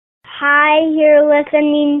Hi, you're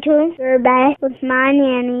listening to Your Best with my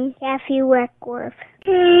nanny, Kathy Weckworth.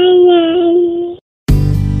 Hi, Nanny.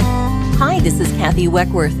 Hi, this is Kathy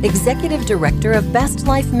Weckworth, Executive Director of Best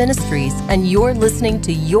Life Ministries, and you're listening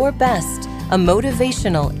to Your Best, a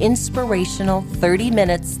motivational, inspirational 30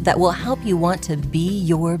 minutes that will help you want to be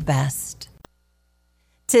your best.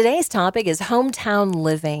 Today's topic is hometown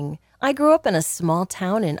living. I grew up in a small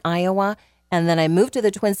town in Iowa, and then I moved to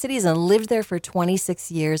the Twin Cities and lived there for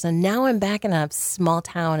 26 years, and now I'm back in a small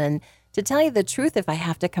town. And to tell you the truth, if I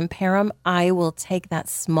have to compare them, I will take that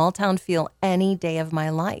small town feel any day of my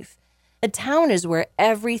life. A town is where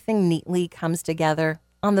everything neatly comes together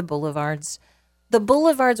on the boulevards. The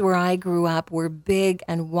boulevards where I grew up were big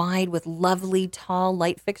and wide with lovely, tall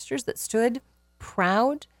light fixtures that stood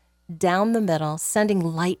proud down the middle, sending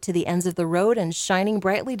light to the ends of the road and shining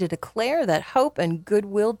brightly to declare that hope and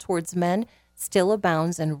goodwill towards men still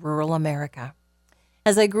abounds in rural America.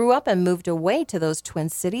 As I grew up and moved away to those Twin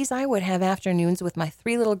Cities, I would have afternoons with my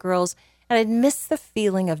 3 little girls, and I'd miss the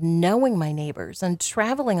feeling of knowing my neighbors and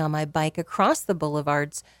traveling on my bike across the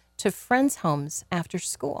boulevards to friends' homes after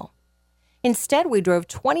school. Instead, we drove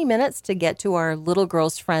 20 minutes to get to our little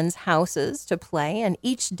girls' friends' houses to play, and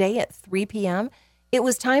each day at 3 p.m., it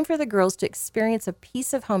was time for the girls to experience a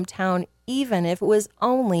piece of hometown, even if it was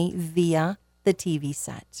only via the TV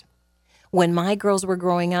set. When my girls were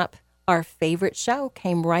growing up, our favorite show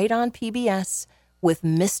came right on PBS with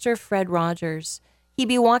Mr. Fred Rogers. He'd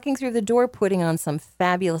be walking through the door, putting on some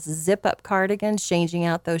fabulous zip-up cardigan, changing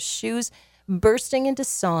out those shoes, bursting into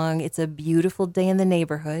song. It's a beautiful day in the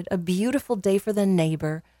neighborhood, a beautiful day for the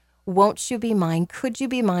neighbor. Won't you be mine? Could you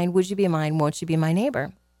be mine? Would you be mine? Won't you be my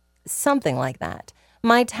neighbor? Something like that.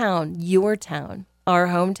 My town, your town, our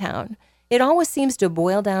hometown. It always seems to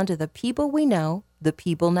boil down to the people we know, the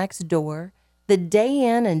people next door, the day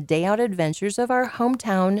in and day out adventures of our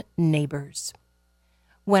hometown neighbors.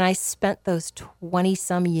 When I spent those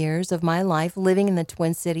 20-some years of my life living in the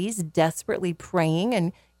Twin Cities, desperately praying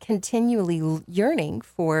and continually yearning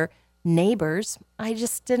for neighbors, I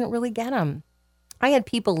just didn't really get them. I had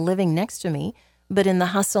people living next to me, but in the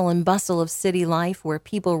hustle and bustle of city life where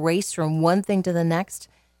people race from one thing to the next,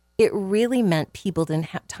 it really meant people didn't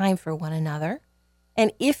have time for one another.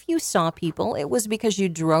 And if you saw people, it was because you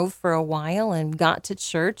drove for a while and got to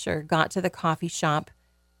church or got to the coffee shop.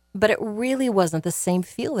 But it really wasn't the same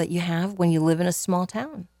feel that you have when you live in a small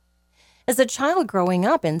town. As a child growing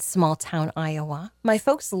up in small town Iowa, my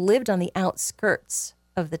folks lived on the outskirts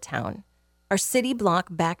of the town. Our city block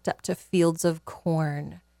backed up to fields of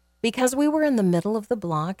corn. Because we were in the middle of the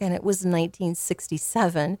block and it was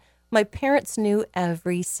 1967, my parents knew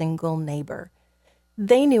every single neighbor.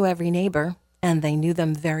 They knew every neighbor, and they knew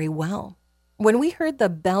them very well. When we heard the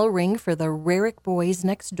bell ring for the Rarick boys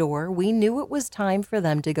next door, we knew it was time for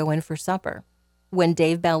them to go in for supper. When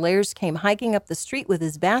Dave Bellairs came hiking up the street with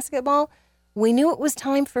his basketball, we knew it was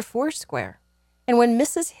time for Foursquare. And when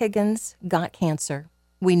Mrs. Higgins got cancer,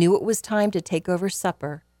 we knew it was time to take over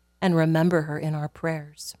supper and remember her in our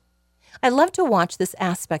prayers. I love to watch this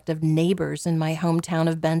aspect of neighbors in my hometown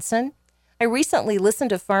of Benson. I recently listened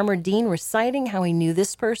to Farmer Dean reciting how he knew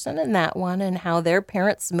this person and that one and how their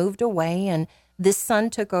parents moved away and this son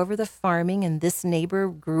took over the farming and this neighbor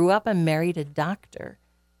grew up and married a doctor.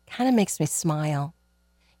 Kind of makes me smile.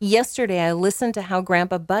 Yesterday, I listened to how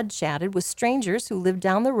Grandpa Bud chatted with strangers who lived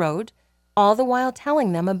down the road, all the while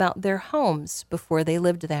telling them about their homes before they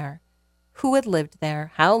lived there, who had lived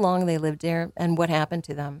there, how long they lived there, and what happened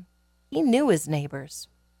to them. He knew his neighbors.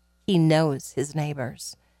 He knows his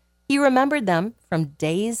neighbors. He remembered them from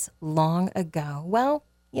days long ago. Well,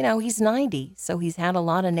 he's 90, so he's had a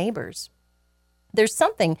lot of neighbors. There's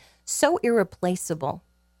something so irreplaceable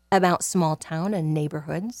about small town and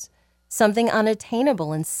neighborhoods, something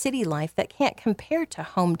unattainable in city life that can't compare to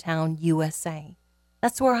hometown USA.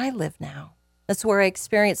 That's where I live now. That's where I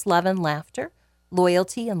experience love and laughter,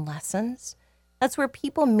 loyalty and lessons. That's where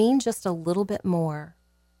people mean just a little bit more.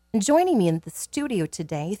 And joining me in the studio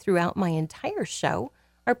today throughout my entire show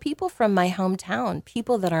are people from my hometown,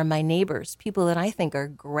 people that are my neighbors, people that I think are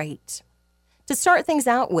great. To start things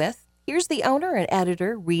out with, here's the owner and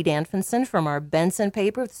editor, Reed Anfinson from our Benson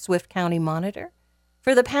paper, the Swift County Monitor.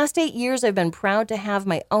 For the past 8 years, I've been proud to have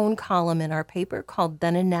my own column in our paper called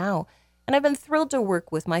Then and Now, and I've been thrilled to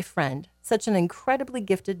work with my friend, such an incredibly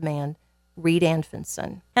gifted man, Reed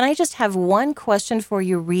Anfinson. And I just have one question for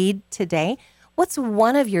you, Reed, today. What's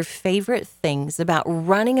one of your favorite things about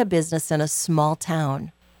running a business in a small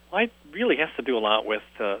town? Well, it really has to do a lot with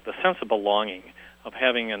the sense of belonging, of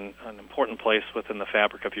having an important place within the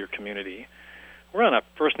fabric of your community. we're on a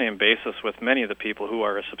first-name basis with many of the people who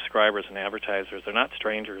are subscribers and advertisers. They're not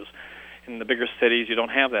strangers. In the bigger cities, you don't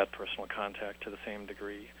have that personal contact to the same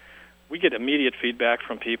degree. We get immediate feedback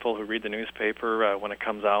from people who read the newspaper when it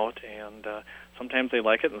comes out, and sometimes they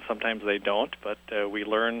like it and sometimes they don't, but we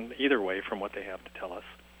learn either way from what they have to tell us.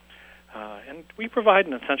 And we provide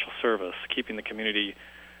an essential service, keeping the community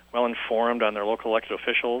well informed on their local elected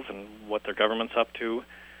officials and what their government's up to.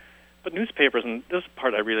 But newspapers, and this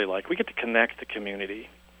part I really like, we get to connect the community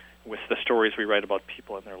with the stories we write about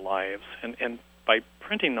people and their lives. And by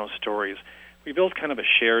printing those stories, we build kind of a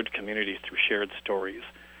shared community through shared stories.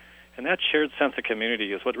 And that shared sense of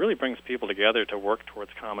community is what really brings people together to work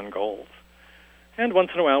towards common goals. And once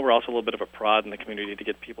in a while, we're also a little bit of a prod in the community to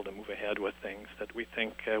get people to move ahead with things that we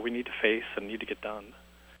think we need to face and need to get done.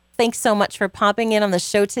 Thanks so much for popping in on the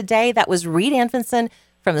show today. That was Reed Anfinson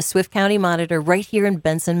from the Swift County Monitor right here in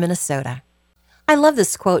Benson, Minnesota. I love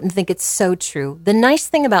this quote and think it's so true. The nice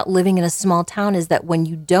thing about living in a small town is that when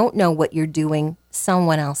you don't know what you're doing,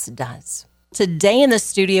 someone else does. Today in the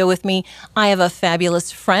studio with me, I have a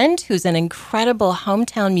fabulous friend who's an incredible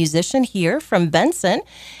hometown musician here from Benson,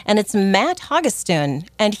 and it's Matt Hogestun,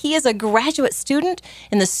 and he is a graduate student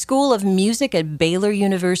in the School of Music at Baylor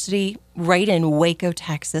University right in Waco,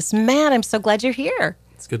 Texas. Matt, I'm so glad you're here.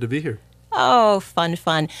 It's good to be here. Oh,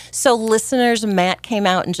 fun. So listeners, Matt came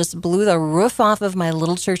out and just blew the roof off of my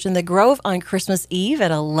little church in the Grove on Christmas Eve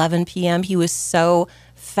at 11 p.m. He was so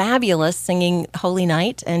fabulous singing Holy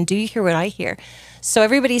Night, and Do You Hear What I Hear? So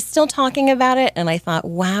everybody's still talking about it, and I thought,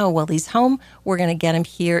 wow, well, he's home. We're going to get him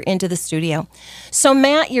here into the studio. So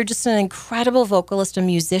Matt, you're just an incredible vocalist and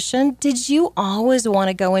musician. Did you always want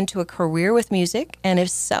to go into a career with music? And if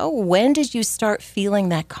so, when did you start feeling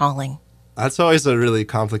that calling? That's always a really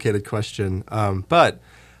complicated question, but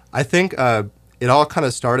I think it all kind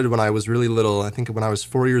of started when I was really little. I think when I was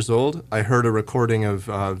 4 years old, I heard a recording of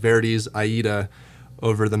Verdi's Aida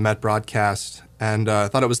over the Met broadcast, and I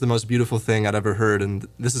thought it was the most beautiful thing I'd ever heard, and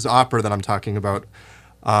this is opera that I'm talking about.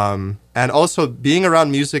 And also being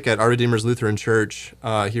around music at Our Redeemer's Lutheran Church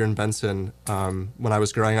here in Benson when I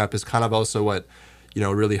was growing up is kind of also what,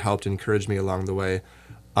 really helped encourage me along the way.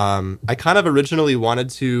 I kind of originally wanted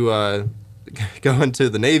to go into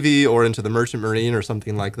the Navy or into the Merchant Marine or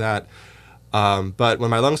something like that. But when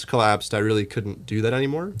my lungs collapsed, I really couldn't do that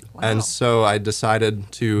anymore. Wow. And so I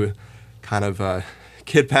decided to kind of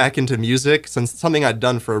get back into music, since it's something I'd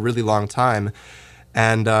done for a really long time.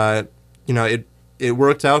 And, it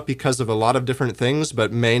worked out because of a lot of different things,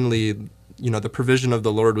 but mainly, the provision of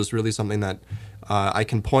the Lord was really something that I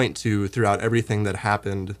can point to throughout everything that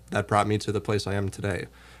happened that brought me to the place I am today.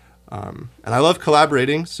 And I love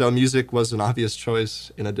collaborating, so music was an obvious choice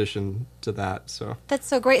in addition to that. So that's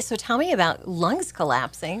so great. So tell me about lungs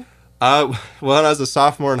collapsing. Well, when I was a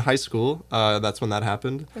sophomore in high school, that's when that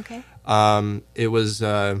happened. Okay. It was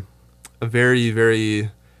a very,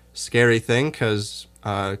 very scary thing because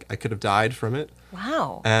I could have died from it.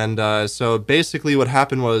 Wow. And so basically what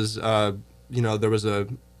happened was, there was a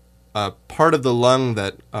part of the lung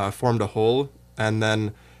that formed a hole, and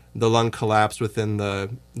then the lung collapsed within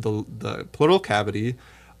the pleural cavity,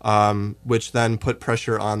 which then put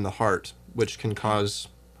pressure on the heart, which can cause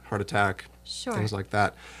heart attack, things like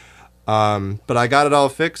that. But I got it all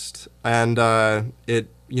fixed, and it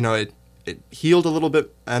healed a little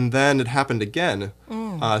bit, and then it happened again,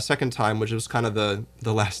 second time, which was kind of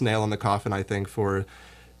the last nail in the coffin, I think, for,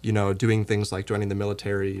 doing things like joining the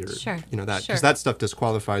military or, that, because that stuff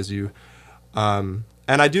disqualifies you.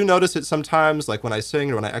 And I do notice it sometimes, like when I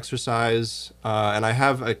sing or when I exercise, and I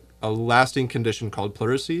have a lasting condition called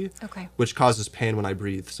pleurisy, which causes pain when I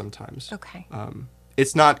breathe sometimes. Okay.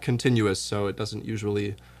 It's not continuous, so it doesn't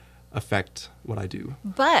usually affect what I do.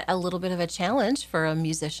 But a little bit of a challenge for a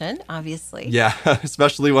musician, obviously. Yeah,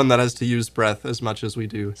 especially one that has to use breath as much as we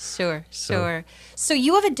do. Sure. So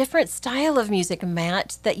you have a different style of music,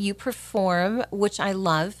 Matt, that you perform, which I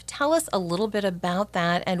love. Tell us a little bit about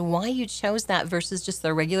that and why you chose that versus just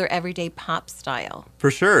the regular everyday pop style. For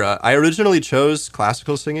sure. I originally chose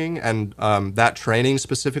classical singing and that training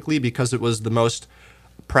specifically because it was the most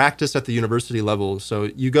practice at the university level. So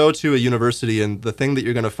you go to a university and the thing that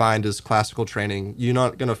you're going to find is classical training. You're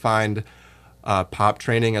not going to find pop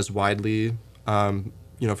training as widely, from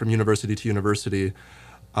university to university.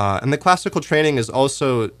 And the classical training is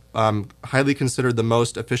also highly considered the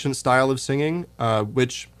most efficient style of singing,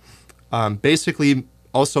 which basically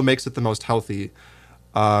also makes it the most healthy.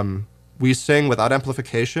 We sing without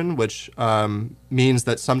amplification, which means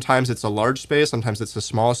that sometimes it's a large space, sometimes it's a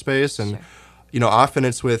small space, and often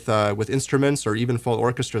it's with instruments or even full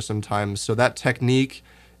orchestra sometimes. So that technique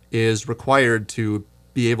is required to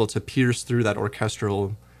be able to pierce through that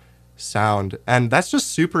orchestral sound. And that's just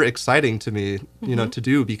super exciting to me, you know, to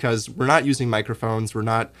do, because we're not using microphones. We're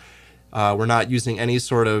not using any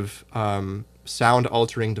sort of sound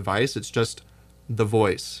altering device. It's just the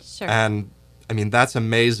voice. Sure. And I mean, that's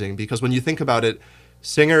amazing, because when you think about it,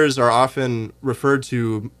 singers are often referred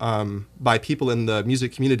to by people in the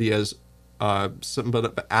music community as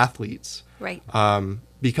athletes. Right.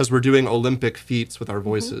 Because we're doing Olympic feats with our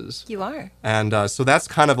voices. You are. And so that's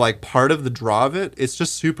kind of like part of the draw of it. It's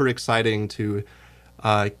just super exciting to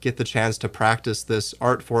get the chance to practice this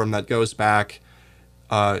art form that goes back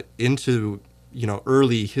into, you know,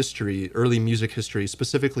 early music history,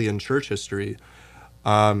 specifically in church history.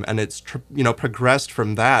 And it's, you know, progressed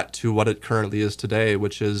from that to what it currently is today,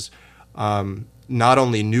 which is not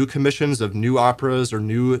only new commissions of new operas or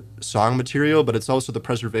new song material, but it's also the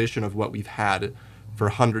preservation of what we've had for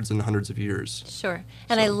hundreds and hundreds of years. Sure.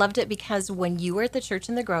 And I loved it because when you were at the church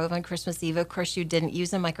in the Grove on Christmas Eve, of course, you didn't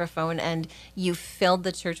use a microphone and you filled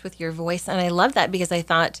the church with your voice. And I love that because I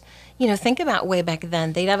thought, you know, think about way back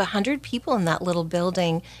then, they'd have 100 people in that little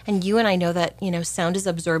building. And you and I know that, you know, sound is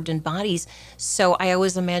absorbed in bodies. So I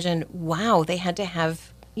always imagine, wow, they had to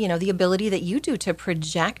have, you know, the ability that you do to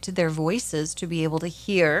project their voices to be able to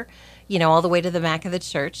hear, you know, all the way to the back of the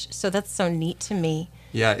church. So that's so neat to me.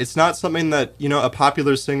 Yeah, it's not something that, you know, a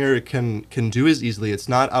popular singer can do as easily. It's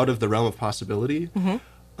not out of the realm of possibility.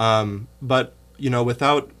 But, you know,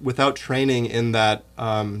 without training in that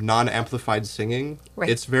non-amplified singing, Right.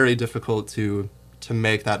 It's very difficult to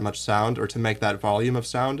make that much sound or to make that volume of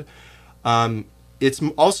sound. It's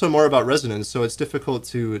also more about resonance, so it's difficult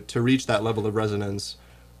to reach that level of resonance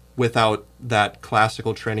without that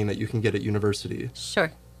classical training that you can get at university.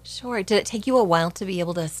 Sure. Did it take you a while to be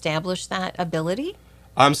able to establish that ability?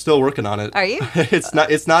 I'm still working on it. Are you?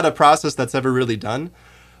 It's not a process that's ever really done.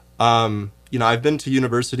 You know, I've been to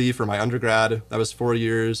university for my undergrad. That was 4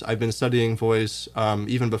 years. I've been studying voice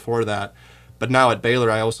even before that. But now at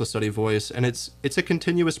Baylor, I also study voice. And it's a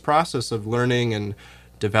continuous process of learning and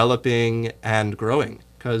developing and growing,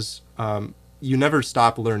 because you never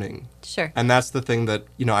stop learning. Sure. And that's the thing that,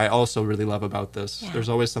 you know, I also really love about this. Yeah. There's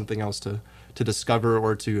always something else to discover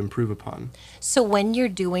or to improve upon. So when you're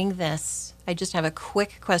doing this, I just have a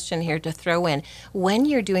quick question here to throw in. When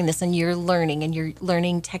you're doing this and you're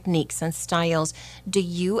learning techniques and styles, do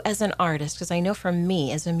you as an artist, because I know for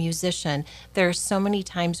me as a musician, there are so many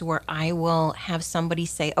times where I will have somebody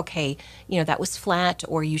say, okay, you know, that was flat,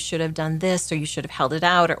 or you should have done this, or you should have held it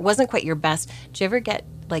out, or it wasn't quite your best. Do you ever get,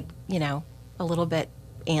 like, you know, a little bit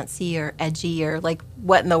antsy or edgy or like,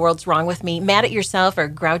 what in the world's wrong with me? Mad at yourself or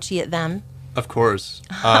grouchy at them? Of course.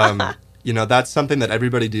 You know, that's something that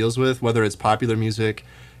everybody deals with, whether it's popular music,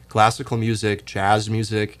 classical music, jazz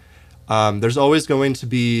music. There's always going to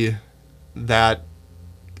be that,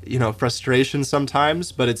 you know, frustration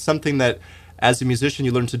sometimes, but it's something that as a musician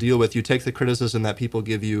you learn to deal with. You take the criticism that people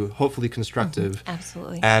give you, hopefully constructive,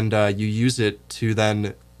 Absolutely. and you use it to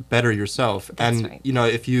then better yourself. That's and right. you know,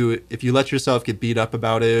 if you let yourself get beat up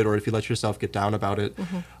about it, or if you let yourself get down about it,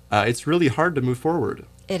 it's really hard to move forward.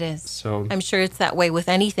 It is. So I'm sure it's that way with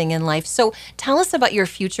anything in life. So tell us about your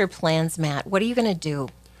future plans, Matt. What are you going to do?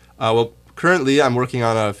 well, currently I'm working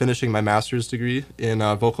on finishing my master's degree in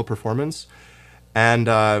vocal performance, and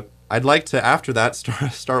I'd like to, after that,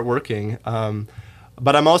 start working.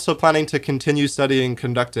 But I'm also planning to continue studying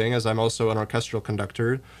conducting, as I'm also an orchestral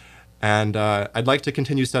conductor. And I'd like to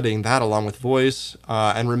continue studying that along with voice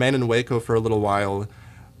and remain in Waco for a little while.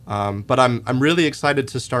 But I'm really excited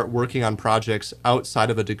to start working on projects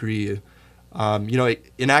outside of a degree. You know,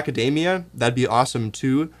 in academia, that'd be awesome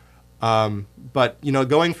too. But, you know,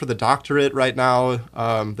 going for the doctorate right now,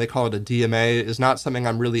 they call it a DMA, is not something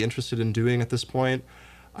I'm really interested in doing at this point.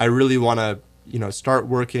 I really want to, you know, start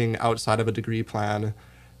working outside of a degree plan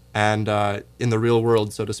and in the real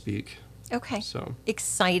world, so to speak. Okay. So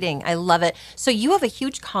Exciting. I love it. So you have a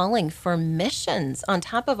huge calling for missions on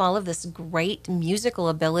top of all of this great musical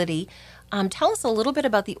ability. Tell us a little bit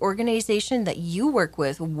about the organization that you work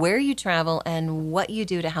with, where you travel, and what you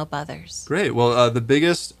do to help others. great. Well, the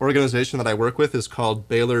biggest organization that I work with is called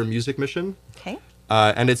Baylor Music Mission. Okay.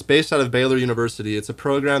 And it's based out of Baylor University. It's a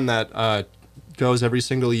program that goes every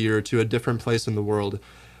single year to a different place in the world.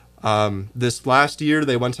 This last year,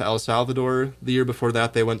 they went to El Salvador. The year before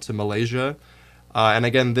that, they went to Malaysia. And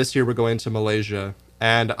again, this year, we're going to Malaysia.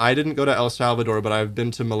 And I didn't go to El Salvador, but I've been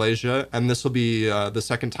to Malaysia. And this will be the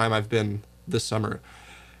second time I've been this summer.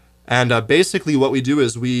 And basically, what we do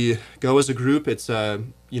is we go as a group. It's a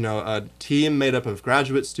team made up of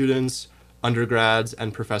graduate students, undergrads,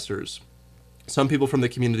 and professors. Some people from the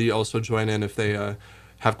community also join in if they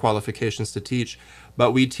have qualifications to teach.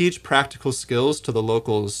 But we teach practical skills to the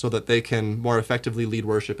locals so that they can more effectively lead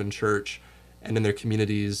worship in church and in their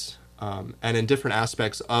communities, and in different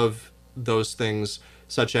aspects of those things,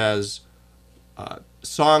 such as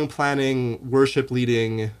song planning, worship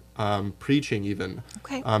leading, preaching even,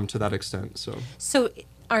 Okay. To that extent. So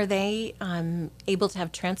are they able to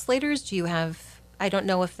have translators? Do you have, I don't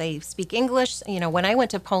know if they speak English. You know, when I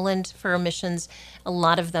went to Poland for missions, a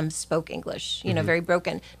lot of them spoke English, you know, very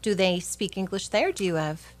broken. Do they speak English there? Do you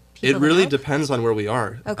have people It that really help? depends on where we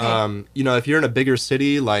are. Okay. You know, if you're in a bigger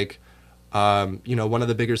city, like, you know, one of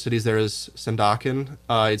the bigger cities there is Sandakan.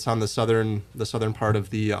 It's on the southern part of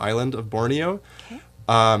the island of Borneo. Okay.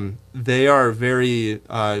 They are very,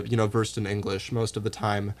 you know, versed in English most of the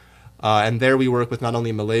time. And there we work with not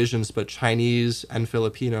only Malaysians, but Chinese and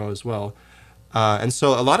Filipino as well. And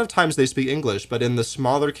so a lot of times they speak English, but in the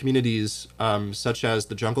smaller communities, such as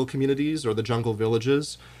the jungle communities or the jungle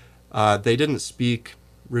villages, they didn't speak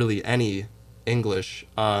really any English,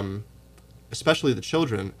 especially the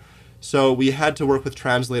children. So we had to work with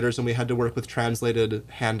translators, and we had to work with translated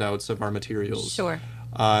handouts of our materials. Sure.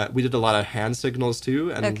 We did a lot of hand signals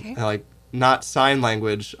too, and Okay. like not sign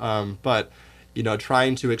language, but you know,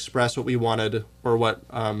 trying to express what we wanted or what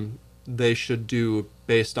they should do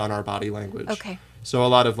based on our body language. Okay. So a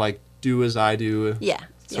lot of like do as I do, Yeah.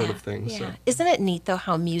 sort yeah, of thing. Yeah. So. Isn't it neat though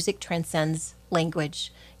how music transcends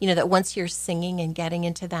language? You know, that once you're singing and getting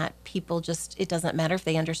into that, people just, it doesn't matter if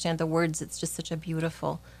they understand the words, it's just such a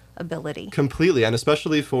beautiful ability. Completely, and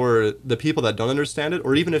especially for the people that don't understand it,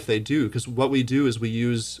 or even if they do, because what we do is we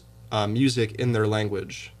use music in their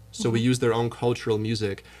language. So we use their own cultural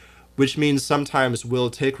music, which means sometimes we'll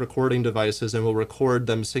take recording devices and we'll record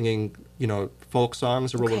them singing, you know, folk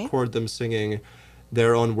songs, or we'll Okay. record them singing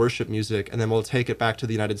their own worship music, and then we'll take it back to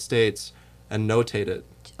the United States and notate it,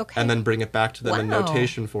 Okay. and then bring it back to them in Wow.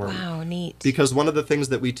 notation form. Wow, neat. Because one of the things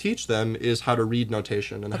that we teach them is how to read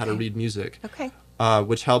notation and how to Okay. read music. Okay.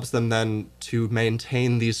 Which helps them then to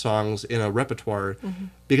maintain these songs in a repertoire.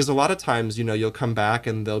 Because a lot of times, you know, you'll come back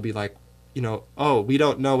and they'll be like, you know, oh, we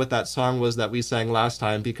don't know what that song was that we sang last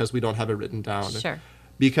time because we don't have it written down. Sure.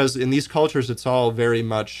 Because in these cultures, it's all very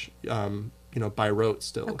much, you know, by rote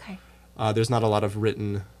still. Okay. There's not a lot of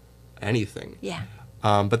written anything. Yeah.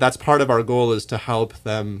 But that's part of our goal, is to help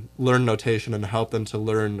them learn notation and help them to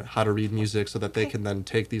learn how to read music so that they Okay. can then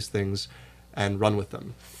take these things and run with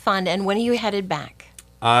them. Fun. And when are you headed back?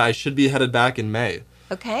 I should be headed back in May.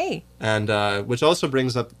 Okay. And which also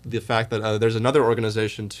brings up the fact that there's another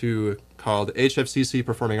organization too called HFCC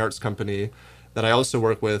Performing Arts Company that I also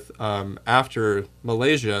work with after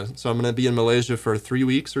Malaysia. So I'm going to be in Malaysia for 3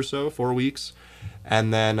 weeks or so, 4 weeks,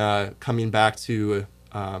 and then coming back to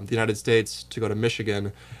the United States to go to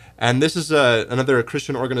Michigan. And this is another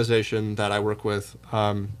Christian organization that I work with,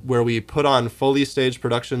 where we put on fully staged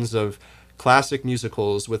productions of classic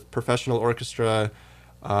musicals with professional orchestra,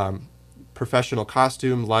 professional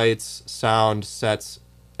costume, lights, sound, sets,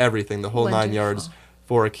 everything, the whole 9 Wonderful. yards,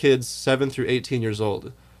 for kids 7 through 18 years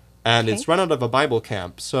old. And Okay. it's run out of a Bible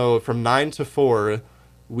camp. So from 9 to 4,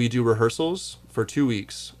 we do rehearsals for 2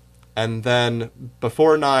 weeks. And then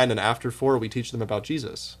before 9 and after 4, we teach them about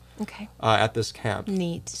Jesus Okay. at this camp.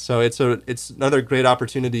 Neat. So it's another great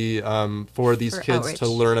opportunity for these For kids outreach. to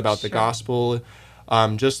learn about the Sure. gospel,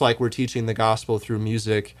 just like we're teaching the gospel through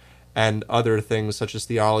music and other things such as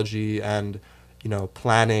theology and, you know,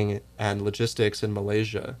 planning and logistics in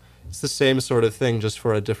Malaysia. It's the same sort of thing, just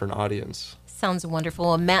for a different audience. Sounds wonderful.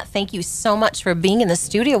 Well, Matt, thank you so much for being in the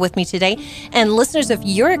studio with me today. And listeners, if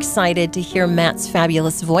you're excited to hear Matt's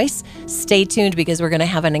fabulous voice, stay tuned, because we're going to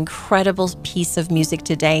have an incredible piece of music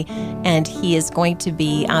today. And he is going to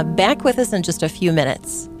be back with us in just a few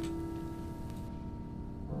minutes.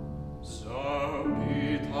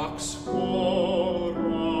 Zabitak skora,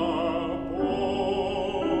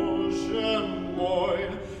 Boże mój,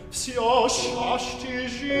 wsio szczęście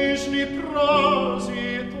żyzni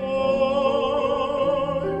prazi Twoj.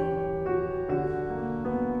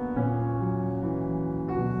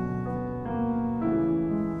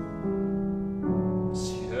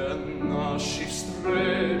 Все наши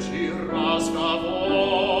встречи, разговоры,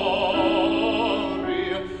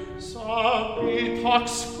 забиток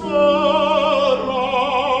скоро,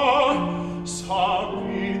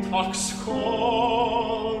 забиток скоро.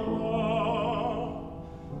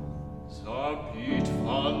 Забит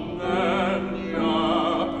волнения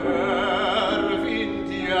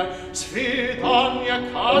первинья, свидания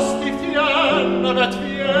кастив тьен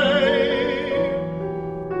ветвей.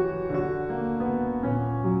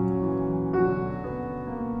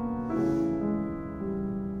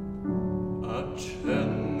 О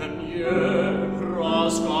ченном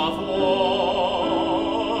разговоре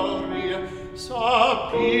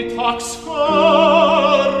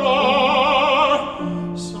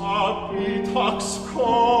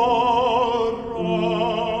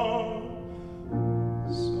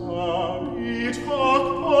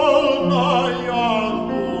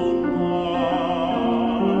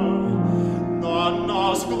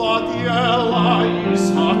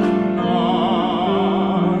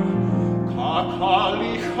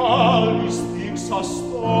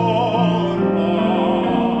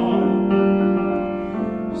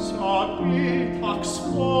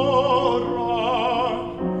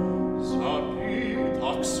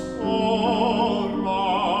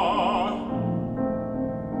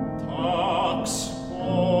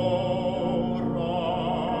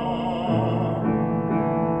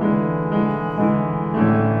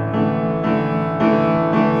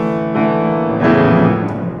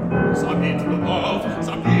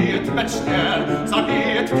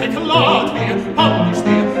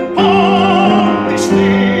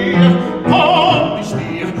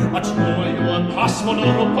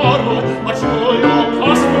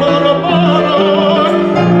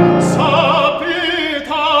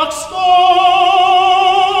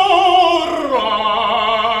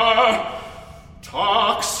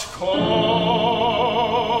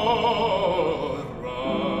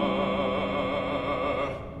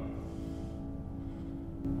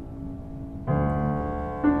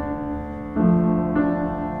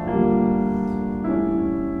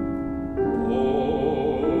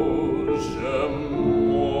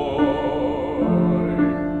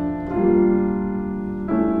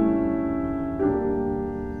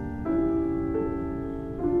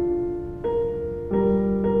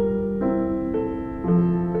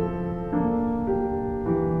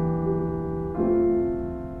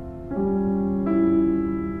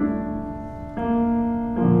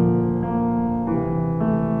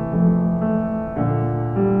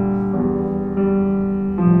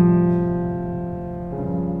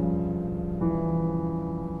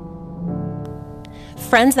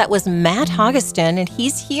Friends, that was Matt Hoggeston, and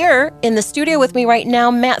he's here in the studio with me right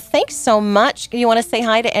now. Matt, thanks so much. You want to say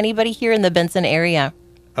hi to anybody here in the Benson area?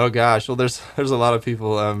 Oh gosh, well there's a lot of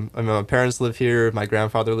people. My parents live here. My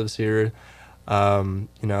grandfather lives here.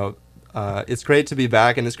 It's great to be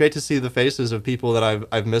back, and it's great to see the faces of people that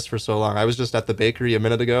I've missed for so long. I was just at the bakery a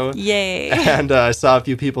minute ago. Yay! And I saw a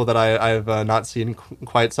few people that I've not seen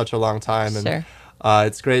quite such a long time. And sure.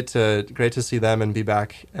 It's great to see them and be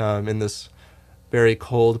back in this very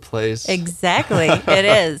cold place. Exactly. It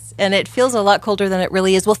is. And it feels a lot colder than it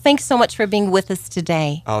really is. Well, thanks so much for being with us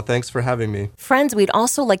today. Oh, thanks for having me. Friends, we'd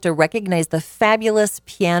also like to recognize the fabulous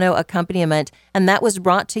piano accompaniment, and that was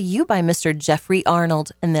brought to you by Mr. Jeffrey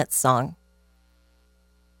Arnold in that song.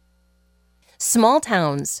 Small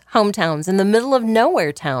towns, hometowns, in the middle of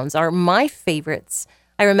nowhere towns are my favorites.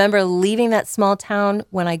 I remember leaving that small town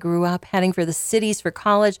when I grew up, heading for the cities for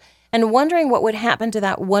college, and wondering what would happen to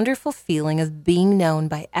that wonderful feeling of being known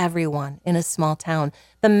by everyone in a small town.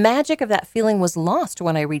 The magic of that feeling was lost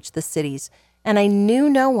when I reached the cities, and I knew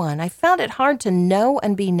no one. I found it hard to know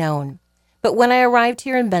and be known. But when I arrived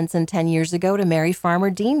here in Benson 10 years ago to marry Farmer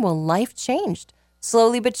Dean, well, life changed.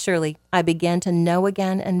 Slowly but surely, I began to know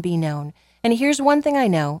again and be known. And here's one thing I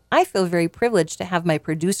know. I feel very privileged to have my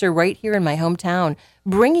producer right here in my hometown,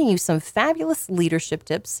 bringing you some fabulous leadership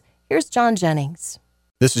tips. Here's John Jennings.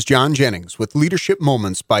 This is John Jennings with Leadership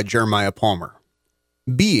Moments by Jeremiah Palmer.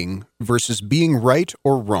 Being versus being right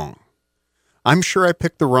or wrong. I'm sure I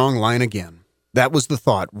picked the wrong line again. That was the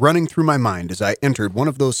thought running through my mind as I entered one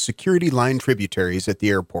of those security line tributaries at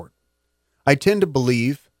the airport. I tend to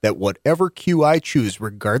believe that whatever queue I choose,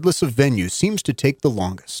 regardless of venue, seems to take the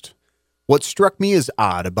longest. What struck me as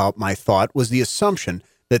odd about my thought was the assumption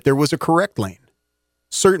that there was a correct lane.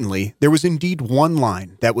 Certainly, there was indeed one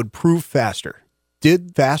line that would prove faster.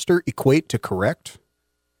 Did faster equate to correct?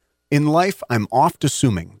 In life, I'm oft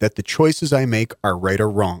assuming that the choices I make are right or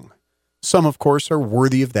wrong. Some, of course, are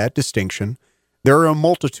worthy of that distinction. There are a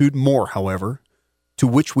multitude more, however, to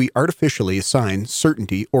which we artificially assign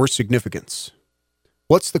certainty or significance.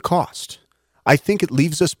 What's the cost? I think it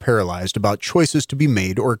leaves us paralyzed about choices to be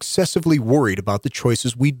made or excessively worried about the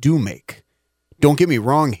choices we do make. Don't get me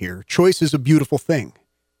wrong here, choice is a beautiful thing.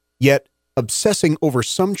 Yet, obsessing over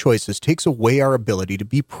some choices takes away our ability to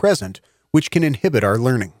be present, which can inhibit our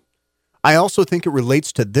learning. I also think it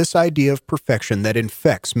relates to this idea of perfection that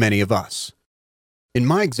infects many of us. In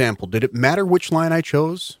my example, did it matter which line I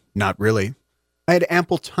chose? Not really. I had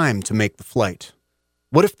ample time to make the flight.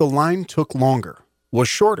 What if the line took longer, was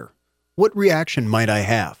shorter? What reaction might I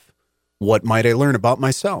have? What might I learn about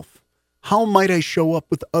myself? How might I show up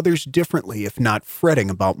with others differently if not fretting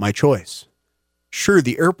about my choice? Sure,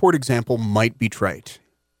 the airport example might be trite.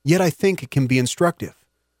 yet I think it can be instructive.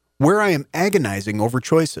 Where I am agonizing over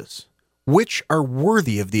choices. Which are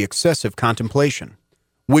worthy of the excessive contemplation?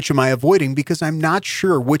 Which am I avoiding because I'm not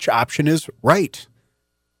sure which option is right?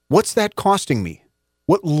 What's that costing me?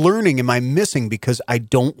 What learning am I missing because I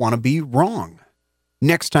don't want to be wrong?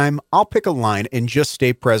 Next time, I'll pick a line and just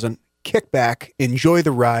stay present, kick back, enjoy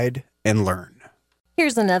the ride, and learn.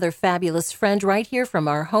 Here's another fabulous friend right here from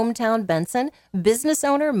our hometown, Benson, business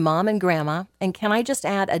owner, mom, and grandma. And can I just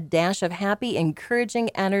add a dash of happy, encouraging,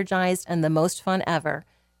 energized, and the most fun ever?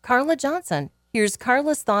 Carla Johnson. Here's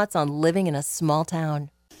Carla's thoughts on living in a small town.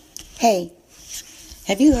 Hey,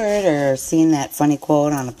 have you heard or seen that funny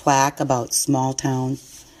quote on a plaque about small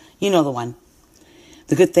towns? You know the one.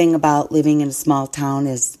 The good thing about living in a small town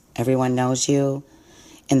is everyone knows you.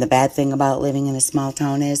 And the bad thing about living in a small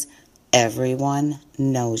town is everyone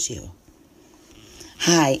knows you.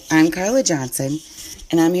 Hi, I'm Carla Johnson,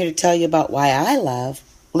 and I'm here to tell you about why I love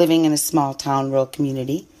living in a small town rural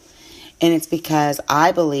community. And it's because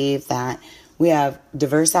I believe that we have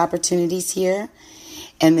diverse opportunities here,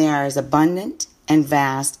 and they are as abundant and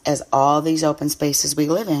vast as all these open spaces we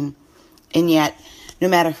live in. And yet, no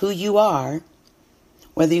matter who you are,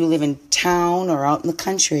 whether you live in town or out in the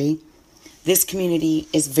country, this community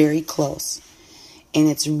is very close. And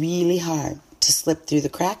it's really hard to slip through the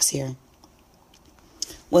cracks here.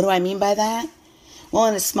 What do I mean by that? Well,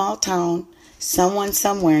 in a small town, someone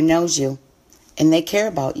somewhere knows you, and they care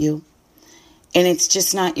about you. And it's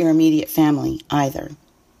just not your immediate family either.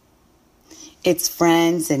 It's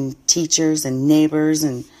friends and teachers and neighbors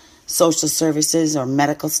and social services or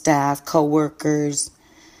medical staff, co-workers,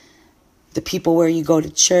 the people where you go to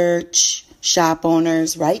church, shop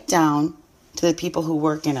owners, right down to the people who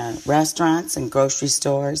work in our restaurants and grocery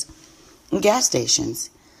stores and gas stations.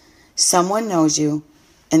 Someone knows you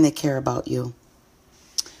and they care about you.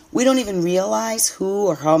 We don't even realize who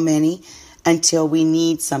or how many until we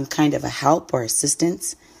need some kind of a help or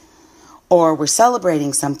assistance, or we're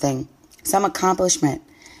celebrating something, some accomplishment.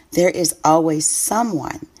 There is always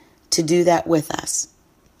someone to do that with us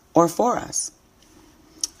or for us.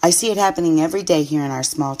 I see it happening every day here in our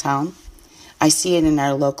small town. I see it in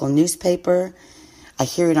our local newspaper. I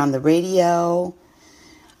hear it on the radio.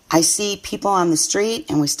 I see people on the street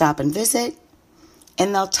and we stop and visit,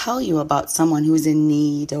 and they'll tell you about someone who's in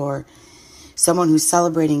need or someone who's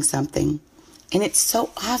celebrating something. And it's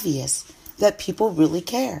so obvious that people really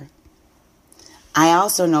care. I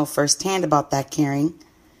also know firsthand about that caring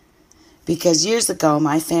because years ago,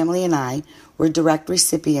 my family and I were direct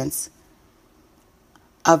recipients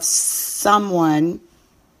of someone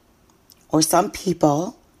or some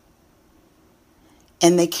people,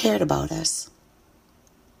 and they cared about us.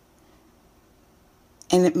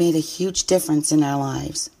 And it made a huge difference in our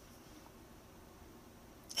lives.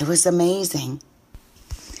 It was amazing.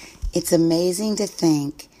 It's amazing to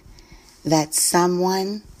think that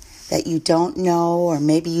someone that you don't know, or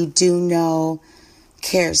maybe you do know,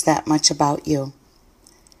 cares that much about you.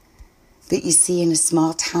 But you see, in a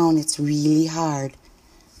small town, it's really hard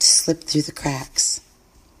to slip through the cracks.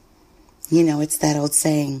 You know, it's that old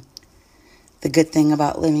saying, the good thing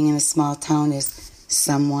about living in a small town is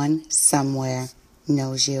someone somewhere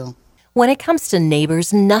knows you. When it comes to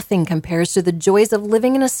neighbors, nothing compares to the joys of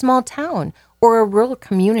living in a small town or a rural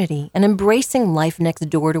community and embracing life next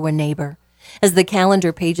door to a neighbor. As the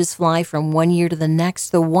calendar pages fly from one year to the next,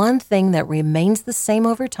 the one thing that remains the same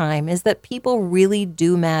over time is that people really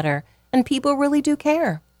do matter and people really do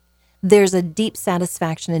care. There's a deep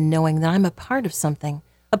satisfaction in knowing that I'm a part of something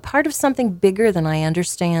bigger than I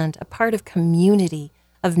understand, a part of community,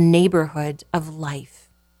 of neighborhood, of life.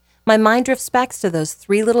 My mind drifts back to those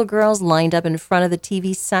 3 little girls lined up in front of the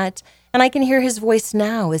TV set, and I can hear his voice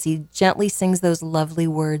now as he gently sings those lovely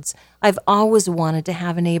words. I've always wanted to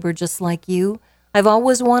have a neighbor just like you. I've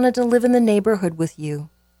always wanted to live in the neighborhood with you.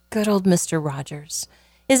 Good old Mr. Rogers.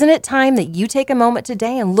 Isn't it time that you take a moment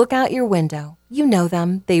today and look out your window? You know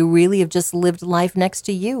them. They really have just lived life next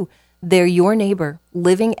to you. They're your neighbor,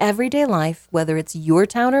 living everyday life, whether it's your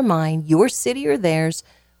town or mine, your city or theirs.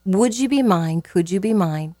 Would you be mine? Could you be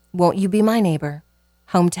mine? Won't you be my neighbor?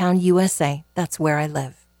 Hometown USA, that's where I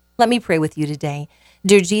live. Let me pray with you today.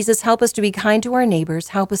 Dear Jesus, help us to be kind to our neighbors.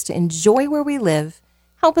 Help us to enjoy where we live.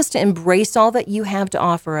 Help us to embrace all that you have to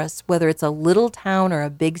offer us, whether it's a little town or a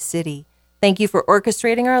big city. Thank you for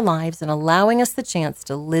orchestrating our lives and allowing us the chance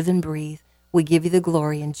to live and breathe. We give you the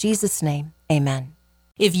glory in Jesus' name. Amen.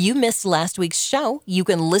 If you missed last week's show, you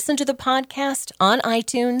can listen to the podcast on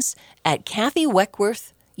iTunes at Kathy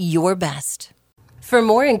Weckworth, Your Best. For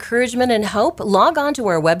more encouragement and hope, log on to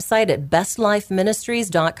our website at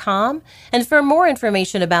bestlifeministries.com. And for more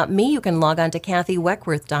information about me, you can log on to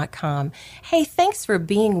kathyweckworth.com. Hey, thanks for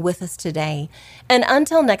being with us today. And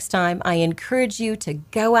until next time, I encourage you to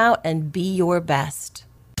go out and be your best.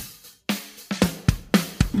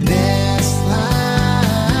 There